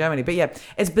like is in Germany, but yeah,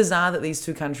 it's bizarre that these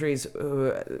two countries,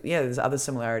 there's other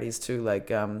similarities too, like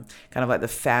kind of like the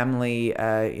family,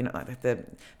 like the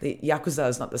Yakuza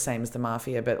is not the same as the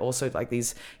mafia, but also like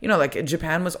these, like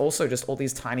Japan was also just all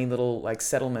these tiny little like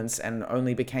settlements and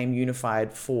only became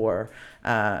unified for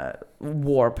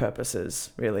war purposes,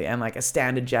 really. And like a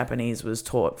standard Japanese was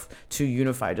taught to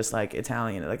unify just like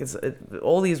Italian. Like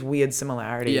all these weird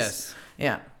similarities. Yes.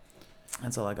 Yeah.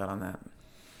 That's all I got on that.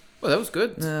 Well, that was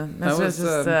good.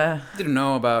 Didn't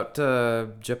know about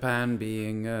Japan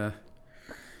being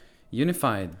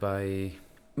unified by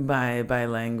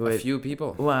language. A few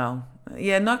people. Well,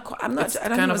 yeah,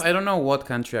 I don't know what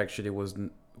country actually was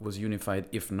unified,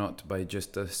 if not by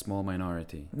just a small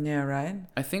minority. Yeah, right.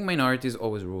 I think minorities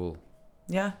always rule.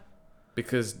 Yeah.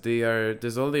 Because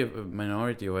there's only a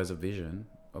minority who has a vision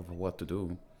of what to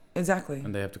do. Exactly.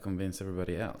 And they have to convince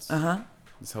everybody else. Uh-huh.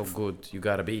 That's how good you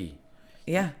gotta be.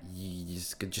 Yeah.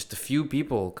 Just a few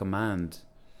people command.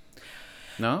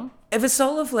 No? If a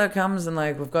solar flare comes and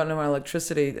like we've got no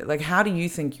electricity, like how do you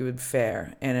think you would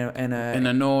fare in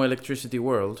a no electricity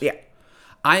world? Yeah.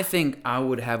 I think I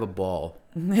would have a ball.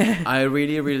 I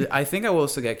really I think I will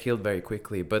also get killed very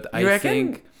quickly, but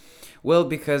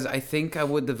because I think I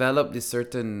would develop this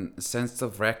certain sense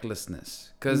of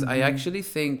recklessness, because I actually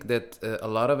think that a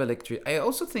lot of I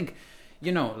also think,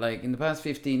 like in the past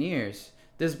 15 years,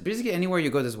 there's basically anywhere you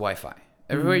go, there's Wi-Fi.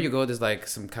 Everywhere you go, there's like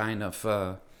some kind of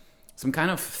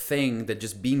thing that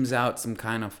just beams out some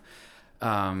kind of,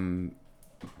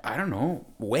 I don't know,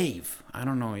 wave. I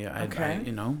don't know. Yeah. Okay.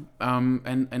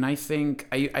 And I think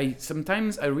I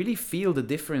sometimes I really feel the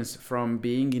difference from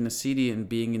being in a city and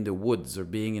being in the woods or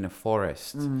being in a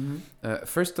forest.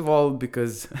 First of all,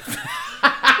 because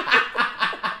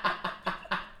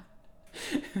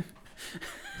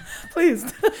please.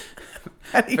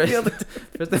 How do you feel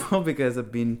First of all, because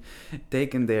I've been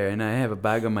taken there and I have a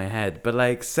bag on my head. But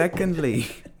like, secondly,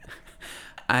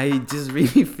 I just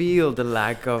really feel the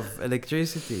lack of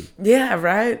electricity. Yeah,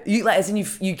 right. You like, as in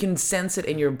you can sense it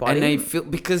in your body. And I feel,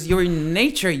 because you're in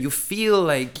nature, you feel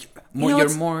like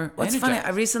you're more. What's funny? I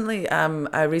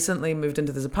recently moved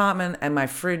into this apartment, and my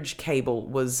fridge cable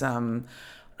was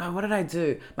what did I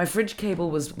do? My fridge cable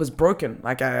was broken.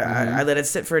 Like I let it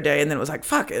sit for a day, and then it was like,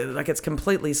 fuck, like it's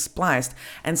completely spliced.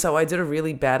 And so I did a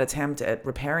really bad attempt at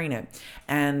repairing it,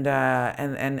 and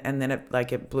then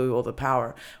it blew all the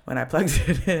power when I plugged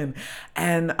it in.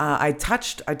 And I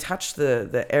touched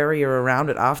the area around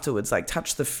it afterwards, like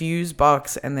touched the fuse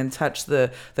box and then touched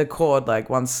the cord. Like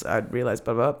once I realized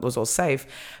it was all safe,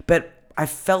 but I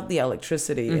felt the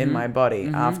electricity in my body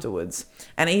afterwards.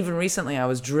 And even recently I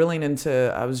was drilling into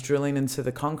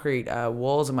the concrete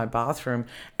walls of my bathroom,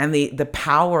 and the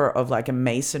power of like a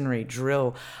masonry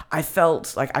drill, I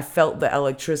felt the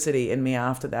electricity in me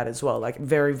after that as well, like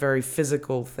very, very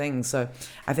physical thing. So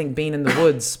I think being in the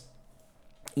woods,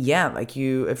 yeah, like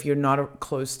if you're not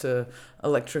close to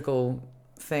electrical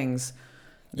things,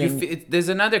 there's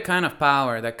another kind of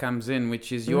power that comes in,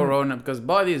 which is your own, because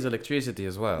body is electricity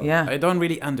as well. Yeah. I don't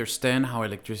really understand how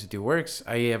electricity works.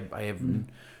 I have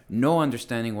no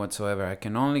understanding whatsoever. I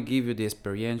can only give you the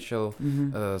experiential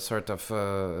sort of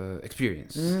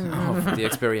experience of the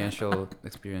experiential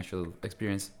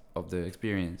experience of the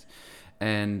experience.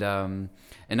 And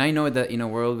I know that in a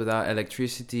world without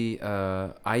electricity,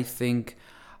 I think,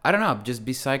 I don't know, just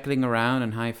be cycling around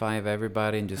and high five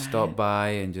everybody and just stop by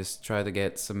and just try to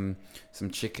get some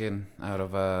chicken out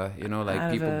of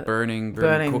people burning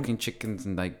cooking chickens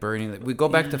and like burning. We go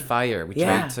back to fire, which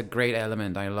it's a great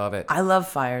element. I love it. I love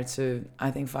fire too.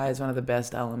 I think fire is one of the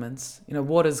best elements.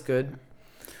 Water's good.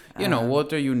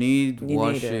 Water you need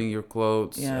washing your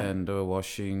clothes and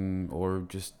washing or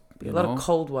just. A lot of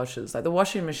cold washes, like the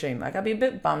washing machine. Like I'd be a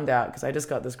bit bummed out because I just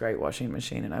got this great washing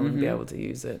machine and I wouldn't be able to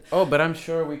use it. Oh, but I'm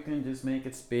sure we can just make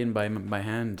it spin by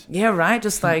hand. Yeah, right.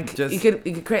 Just like you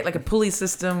could create like a pulley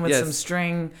system with some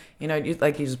string. You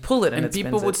just pull it and it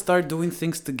people would start doing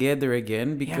things together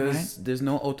again because there's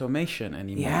no automation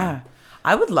anymore. Yeah,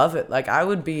 I would love it. Like I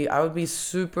would be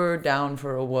super down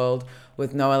for a world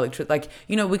with no electricity. Like,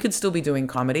 we could still be doing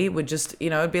comedy. We'd just,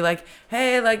 it'd be like,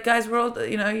 hey, like guys, we're all,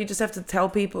 you just have to tell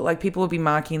people, like people would be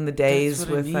marking the days. That's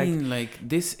what I mean. Like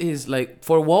this is like,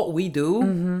 for what we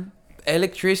do,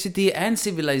 electricity and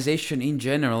civilization in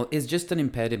general is just an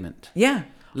impediment. Yeah.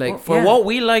 Like what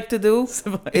we like to do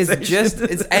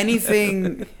it's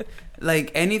anything,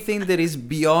 like anything that is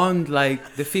beyond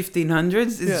like the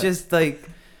 1500s is just like,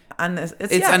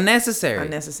 It's unnecessary.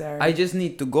 Unnecessary. I just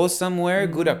need to go somewhere,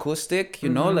 good acoustic, you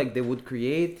know, like they would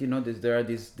create, you know, there are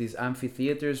these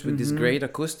amphitheaters with this great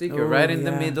acoustic. You're right in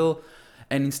the middle,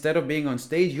 and instead of being on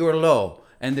stage, you're low.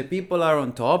 And the people are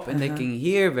on top and they can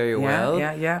hear very well.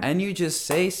 Yeah. And you just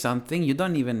say something. You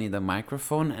don't even need a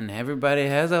microphone and everybody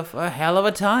has a hell of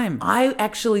a time. I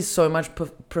actually so much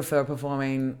prefer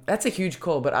performing. That's a huge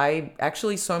call, but I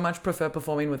actually so much prefer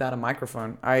performing without a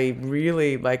microphone. I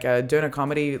really like doing a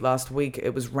comedy last week.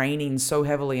 It was raining so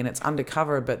heavily and it's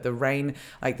undercover, but the rain,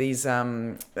 like these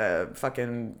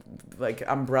fucking like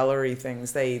umbrella-y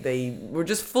things, they were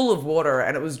just full of water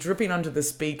and it was dripping onto the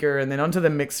speaker and then onto the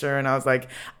mixer, and I was like,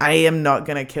 I am not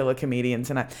going to kill a comedian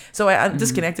tonight. So I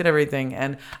disconnected everything,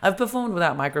 and I've performed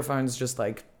without microphones, just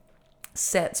like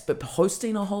sets, but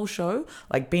hosting a whole show,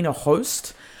 like being a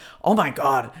host, oh my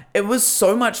God, it was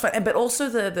so much fun. But also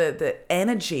the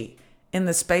energy in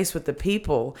the space with the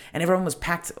people, and everyone was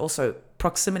packed. Also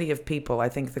proximity of people. I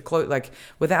think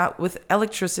with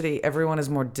electricity, everyone is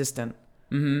more distant.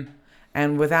 Mm-hmm.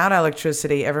 And without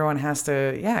electricity, everyone has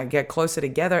to, get closer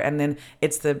together. And then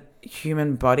it's the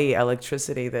human body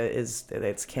electricity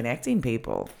that's connecting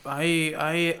people.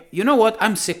 You know what?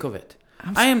 I'm sick of it.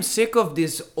 I am sick of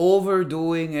this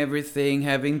overdoing everything,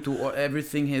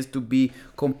 everything has to be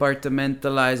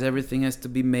compartmentalized, everything has to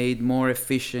be made more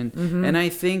efficient. Mm-hmm. And I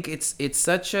think it's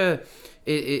such a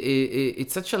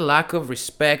lack of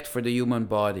respect for the human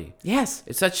body. Yes.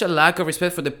 It's such a lack of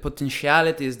respect for the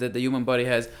potentialities that the human body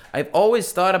has. I've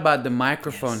always thought about the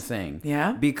microphone thing.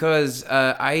 Yeah. Because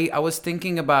I was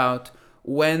thinking about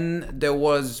when there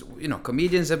was, you know,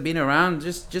 comedians have been around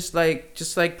just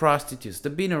like prostitutes.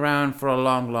 They've been around for a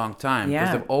long time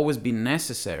because they've always been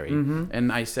necessary. Mm-hmm.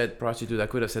 And I said prostitute, I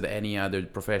could have said any other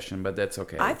profession, but that's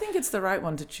okay. I think it's the right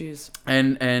one to choose.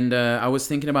 And I was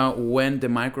thinking about when the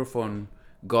microphone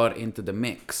got into the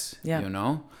mix, you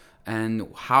know, and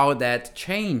how that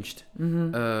changed.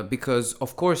 Mm-hmm. Because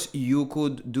of course you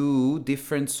could do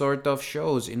different sort of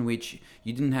shows in which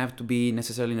you didn't have to be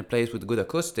necessarily in a place with good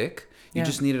acoustic. You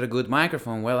just needed a good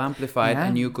microphone, well amplified,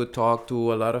 and you could talk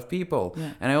to a lot of people.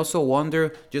 Yeah. And I also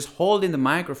wonder, just holding the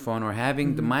microphone or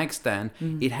having the mic stand,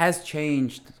 it has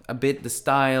changed a bit the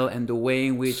style and the way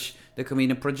in which the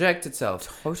comedian projects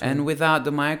itself. Totally. And without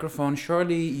the microphone,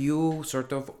 surely you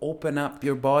sort of open up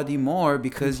your body more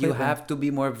because you have to be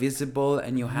more visible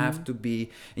and you have to be,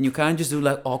 and you can't just do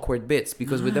like awkward bits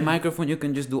because with the microphone you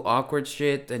can just do awkward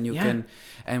shit and you can,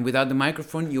 and without the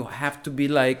microphone you have to be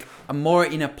like more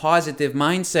in a positive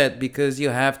mindset because you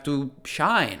have to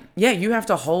shine. Yeah, you have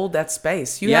to hold that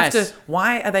space. You have to,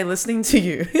 why are they listening to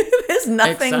you? There's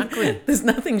nothing. Exactly. There's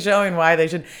nothing showing why they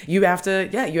should. You have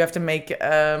to make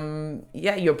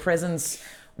your presence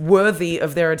worthy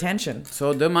of their attention.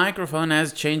 So the microphone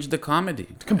has changed the comedy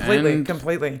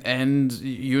completely. And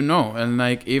you know, and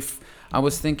like if I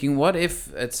was thinking, what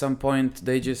if at some point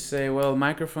they just say, well,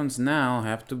 microphones now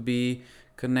have to be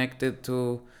connected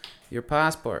to your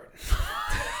passport.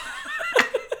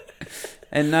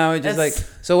 And now it's just like,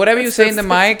 so whatever you say in the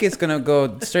mic is gonna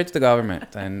go straight to the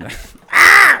government. And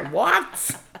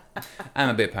what? I'm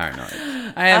a bit paranoid.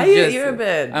 You're a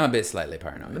bit. I'm a bit slightly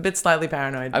paranoid. A bit slightly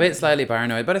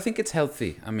paranoid. But I think it's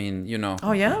healthy. I mean, you know.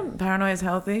 Oh yeah, paranoia is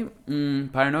healthy.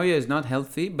 Paranoia is not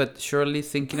healthy, but surely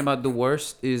thinking about the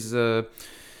worst is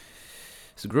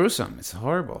it's gruesome. It's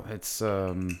horrible. It's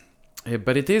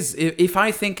but it is. If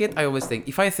I think it, I always think.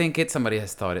 If I think it, somebody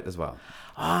has thought it as well.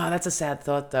 Ah, that's a sad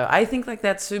thought, though. I think like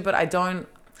that too, but I don't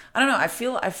know. I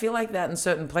feel like that in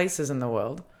certain places in the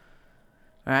world.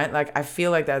 Right? Like I feel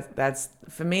like that's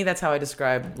for me. That's how I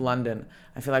describe London.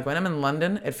 I feel like when I'm in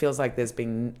London, it feels like there's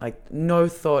been like no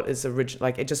thought is original.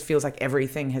 Like it just feels like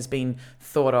everything has been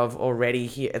thought of already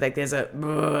here. Like there's a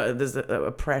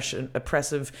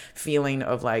oppressive feeling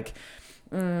of like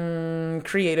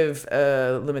creative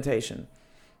limitation.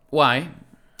 Why?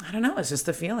 I don't know. It's just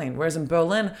the feeling. Whereas in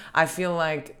Berlin, I feel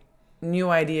like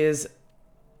new ideas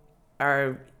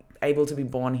are able to be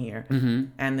born here,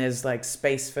 and there's like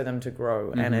space for them to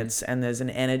grow, and there's an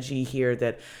energy here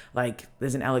that like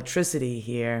there's an electricity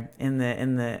here in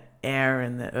the air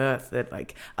and the earth that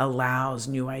like allows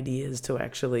new ideas to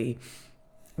actually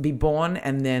be born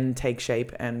and then take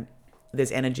shape, and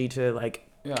there's energy to like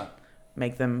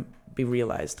make them be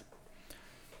realized.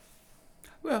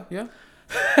 Well, yeah.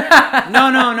 No.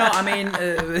 I mean,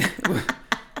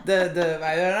 the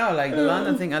I don't know, like the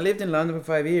London thing. I lived in London for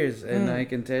 5 years, and I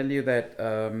can tell you that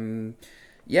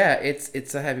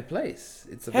it's a heavy place.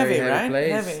 It's a very heavy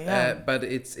place. Heavy, yeah. But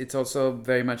it's also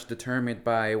very much determined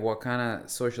by what kind of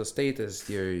social status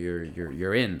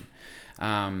you're in,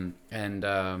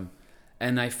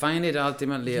 And I find it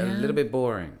ultimately a little bit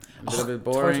boring. Totally.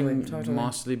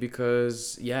 Mostly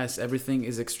because, yes, everything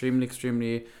is extremely,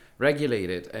 extremely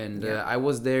regulated. And I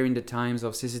was there in the times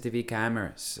of CCTV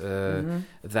cameras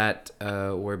that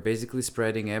were basically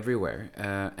spreading everywhere.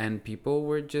 And people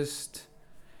were just...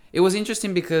 It was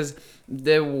interesting because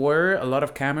there were a lot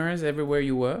of cameras everywhere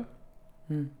you were.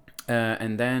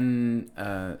 And then,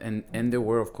 and there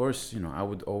were, of course, I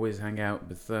would always hang out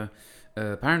with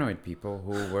paranoid people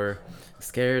who were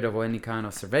scared of any kind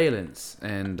of surveillance.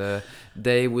 And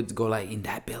they would go like, in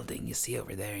that building, you see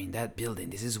over there, in that building,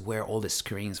 this is where all the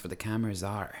screens for the cameras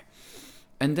are.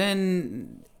 And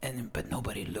then, but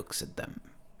nobody looks at them.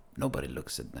 Nobody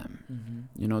looks at them.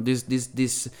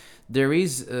 There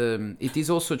is, it is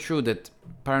also true that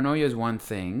paranoia is one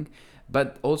thing,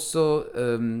 but also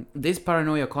this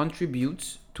paranoia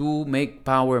contributes to make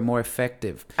power more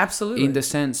effective. Absolutely. In the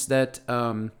sense that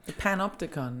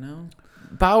panopticon, no?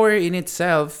 Power in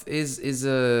itself is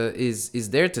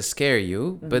there to scare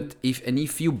you, but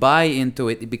if you buy into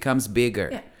it, it becomes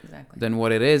bigger than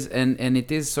what it is, and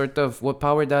it is sort of what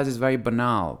power does is very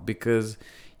banal because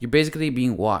you're basically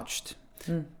being watched.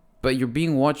 But you're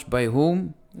being watched by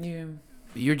whom? Yeah.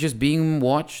 You're just being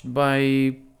watched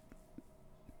by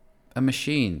a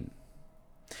machine.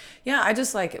 Yeah, I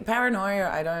just like paranoia.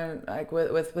 I don't like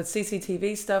with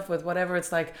CCTV stuff, with whatever.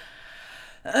 It's like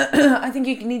I think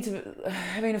you need to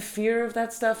having a fear of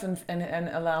that stuff and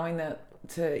allowing that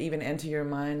to even enter your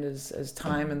mind as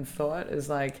time and thought is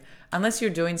like, unless you're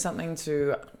doing something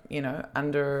to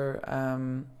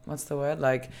what's the word,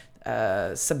 like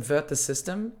subvert the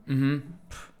system.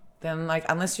 Then like,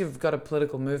 unless you've got a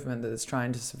political movement that is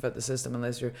trying to subvert the system,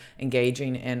 unless you're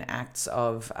engaging in acts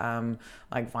of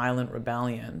like violent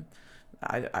rebellion,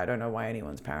 I don't know why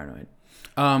anyone's paranoid.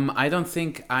 I don't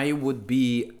think I would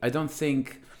be. I don't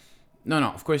think. No.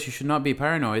 Of course, you should not be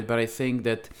paranoid. But I think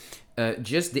that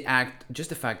just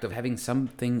the fact of having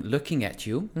something looking at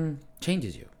you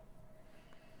changes you.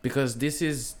 Because this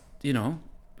is,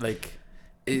 like,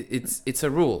 it's a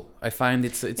rule. I find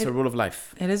it's a rule of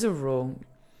life. It is a rule.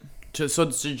 So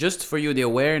just for you, the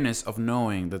awareness of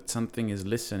knowing that something is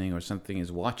listening or something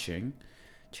is watching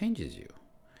changes you.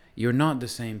 You're not the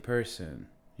same person,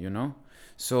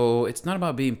 So it's not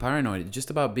about being paranoid. It's just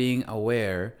about being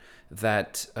aware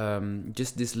that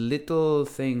just these little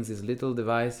things, these little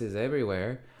devices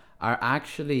everywhere are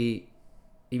actually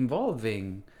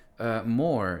involving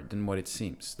more than what it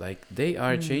seems. Like, they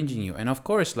are changing you. And of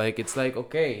course, like, it's like,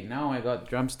 okay, now I got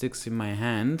drumsticks in my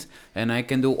hand and I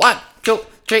can do 1, 2,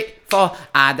 3, 4,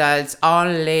 adults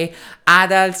only,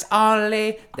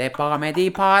 the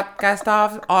comedy podcast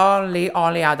of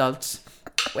only adults.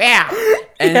 Yeah.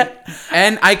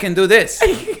 And I can do this.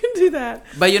 You can do that.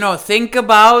 But think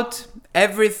about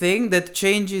everything that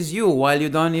changes you while you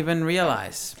don't even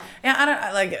realize. Yeah, I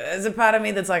don't like. There's a part of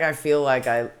me that's like, I feel like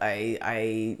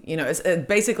it's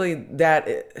basically that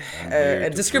a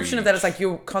description of that. It's like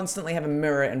you constantly have a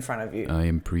mirror in front of you. I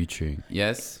am preaching.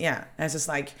 Yes. Yeah, and it's just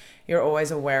like you're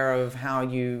always aware of how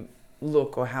you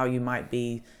look or how you might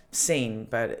be seen,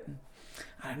 but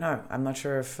I don't know. I'm not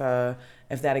sure if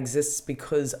that exists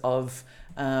because of.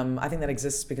 I think that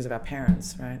exists because of our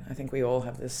parents, right? I think we all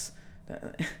have this.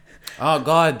 Oh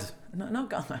God. No, not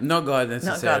God. Not God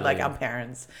necessarily. Not God, like our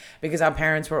parents. Because our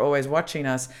parents were always watching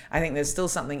us. I think there's still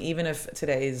something, even if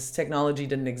today's technology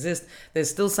didn't exist, there's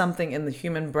still something in the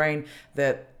human brain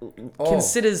that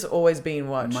considers always being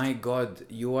watched. My God,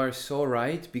 you are so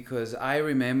right. Because I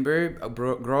remember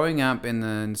growing up in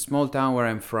a small town where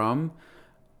I'm from,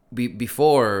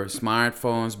 before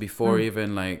smartphones, before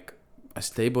even like a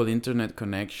stable internet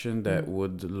connection that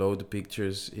would load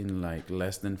pictures in like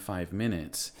less than 5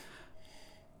 minutes.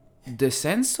 The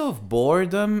sense of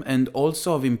boredom and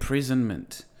also of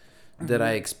imprisonment that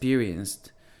I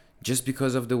experienced just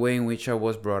because of the way in which I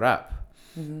was brought up.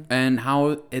 And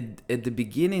how at the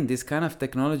beginning this kind of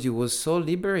technology was so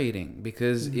liberating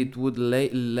because it would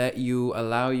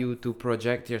allow you to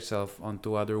project yourself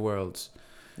onto other worlds.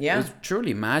 Yeah. It was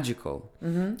truly magical.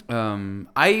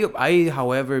 I,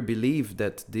 however, believe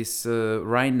that this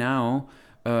right now,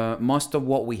 most of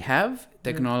what we have,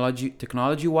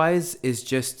 technology-wise, is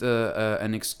just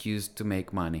an excuse to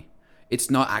make money. It's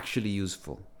not actually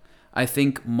useful. I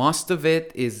think most of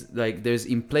it is like there's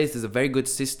a very good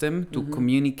system to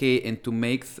communicate and to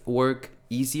make work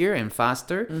easier and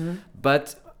faster.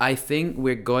 But I think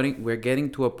we're getting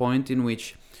to a point in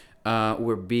which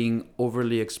we're being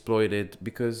overly exploited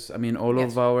because all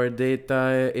of our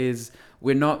data is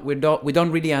we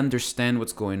don't really understand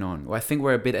what's going on. I think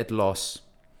we're a bit at loss.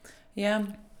 Yeah,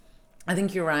 I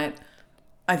think you're right.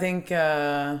 I think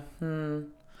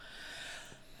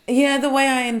Yeah, the way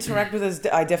I interact with it,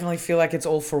 I definitely feel like it's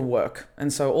all for work.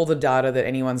 And so all the data that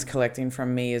anyone's collecting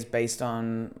from me is based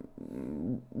on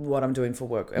what I'm doing for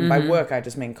work. And by work, I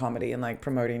just mean comedy and like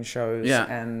promoting shows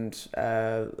and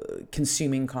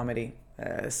consuming comedy.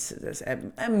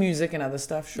 And music and other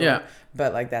stuff, sure. Yeah.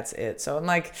 But like that's it. So I'm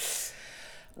like,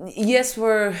 yes,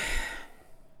 we're...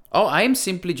 Oh, I'm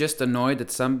simply just annoyed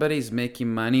that somebody is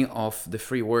making money off the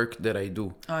free work that I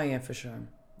do. Oh yeah, for sure.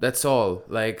 That's all.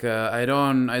 Like I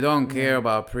don't care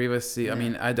about privacy. I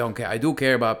mean, I don't care. I do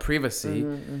care about privacy,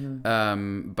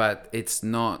 but it's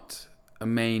not a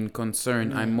main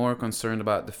concern. I'm more concerned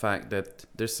about the fact that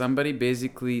there's somebody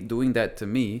basically doing that to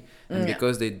me, and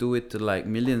because they do it to like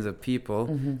millions of people,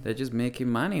 they're just making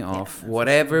money off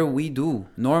whatever we do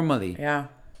normally. Yeah,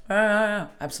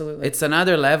 absolutely. It's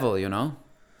another level, you know.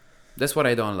 That's what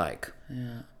I don't like.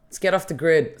 Yeah. Let's get off the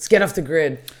grid. Let's get off the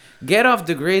grid. Get off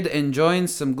the grid and join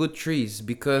some good trees,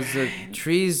 because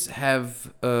trees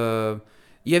have... have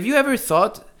you ever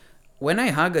thought, when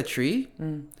I hug a tree,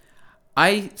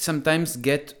 I sometimes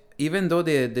get, even though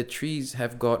the trees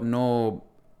have got no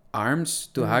arms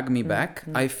to hug me back,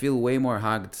 I feel way more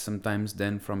hugged sometimes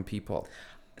than from people.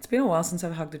 It's been a while since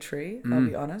I've hugged a tree, I'll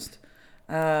be honest.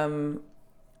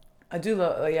 I do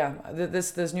love,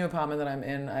 this new apartment that I'm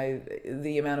in,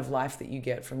 the amount of life that you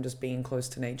get from just being close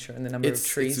to nature and the number of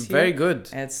trees It's here, very good.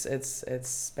 It's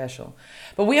special.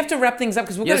 But we have to wrap things up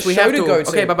because we've got a we show have to go to.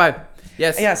 Okay, bye-bye.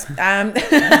 Yes.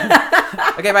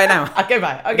 Okay, bye now. Okay,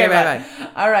 bye. Okay, bye.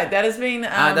 All right, that has been...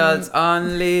 Adults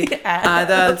only.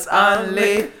 Adults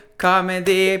only.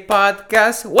 Comedy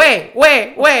podcast. Wait.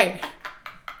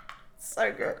 So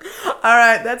good. All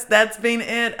right, that's been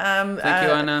it. Thank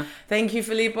you, Anna. Thank you,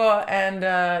 Filippo, and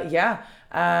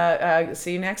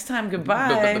see you next time.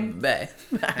 Goodbye.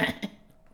 Bye.